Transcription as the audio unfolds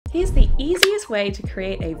Here's the easiest way to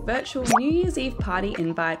create a virtual New Year's Eve party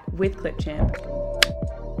invite with Clipchamp.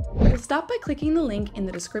 We'll start by clicking the link in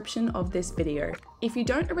the description of this video. If you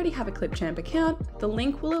don't already have a Clipchamp account, the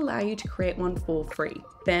link will allow you to create one for free.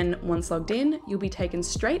 Then, once logged in, you'll be taken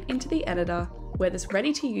straight into the editor, where this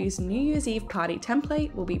ready-to-use New Year's Eve party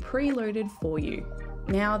template will be preloaded for you.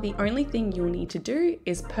 Now, the only thing you'll need to do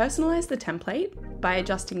is personalize the template by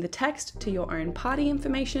adjusting the text to your own party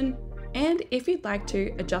information, and if you'd like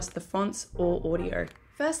to, adjust the fonts or audio.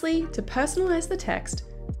 Firstly, to personalize the text,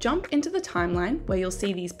 jump into the timeline where you'll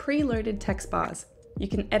see these preloaded text bars. You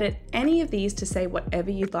can edit any of these to say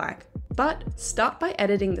whatever you'd like, but start by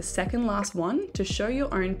editing the second last one to show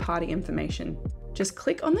your own party information. Just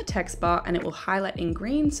click on the text bar and it will highlight in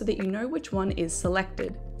green so that you know which one is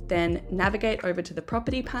selected. Then navigate over to the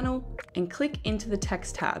property panel and click into the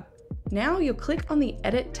text tab. Now you'll click on the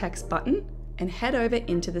edit text button and head over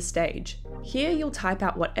into the stage. Here you'll type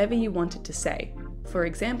out whatever you want it to say. For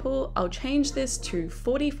example, I'll change this to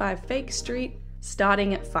 45 Fake Street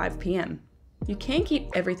starting at 5 p.m. You can keep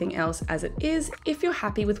everything else as it is if you're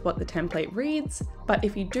happy with what the template reads, but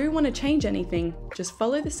if you do want to change anything, just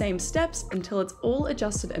follow the same steps until it's all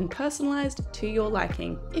adjusted and personalized to your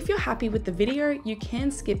liking. If you're happy with the video, you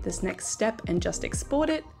can skip this next step and just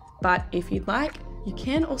export it, but if you'd like, you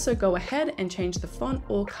can also go ahead and change the font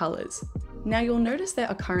or colors. Now you'll notice there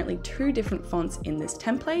are currently 2 different fonts in this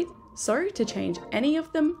template, so to change any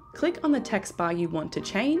of them, click on the text bar you want to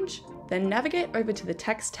change, then navigate over to the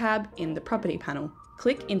text tab in the property panel.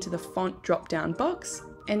 Click into the font drop-down box,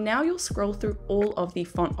 and now you'll scroll through all of the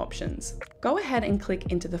font options. Go ahead and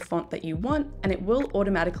click into the font that you want and it will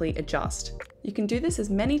automatically adjust. You can do this as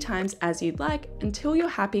many times as you'd like until you're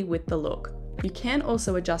happy with the look. You can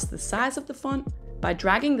also adjust the size of the font by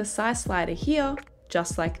dragging the size slider here,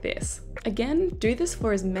 just like this. Again, do this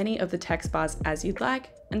for as many of the text bars as you'd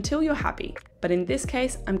like until you're happy. But in this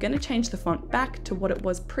case, I'm going to change the font back to what it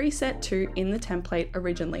was preset to in the template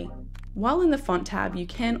originally. While in the font tab, you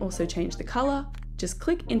can also change the color. Just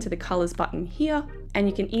click into the colors button here, and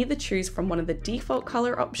you can either choose from one of the default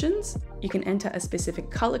color options, you can enter a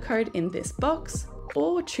specific color code in this box,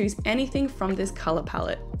 or choose anything from this color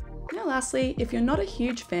palette. Now lastly, if you're not a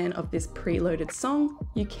huge fan of this preloaded song,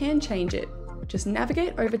 you can change it. Just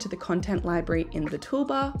navigate over to the content library in the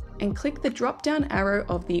toolbar and click the drop-down arrow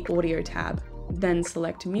of the audio tab. Then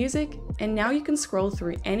select music, and now you can scroll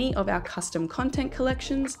through any of our custom content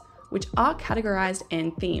collections, which are categorized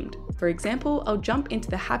and themed. For example, I'll jump into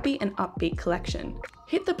the happy and upbeat collection.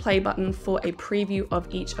 Hit the play button for a preview of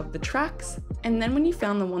each of the tracks, and then when you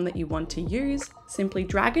found the one that you want to use, simply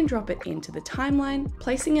drag and drop it into the timeline,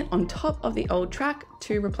 placing it on top of the old track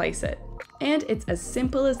to replace it. And it's as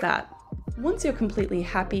simple as that. Once you're completely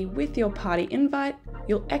happy with your party invite,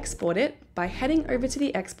 you'll export it by heading over to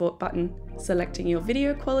the export button, selecting your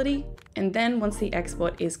video quality, and then once the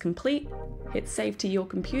export is complete, hit save to your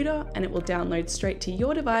computer and it will download straight to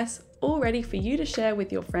your device, all ready for you to share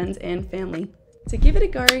with your friends and family. To give it a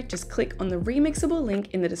go, just click on the remixable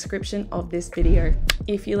link in the description of this video.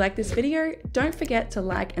 If you like this video, don't forget to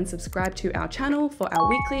like and subscribe to our channel for our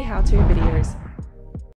weekly how-to videos.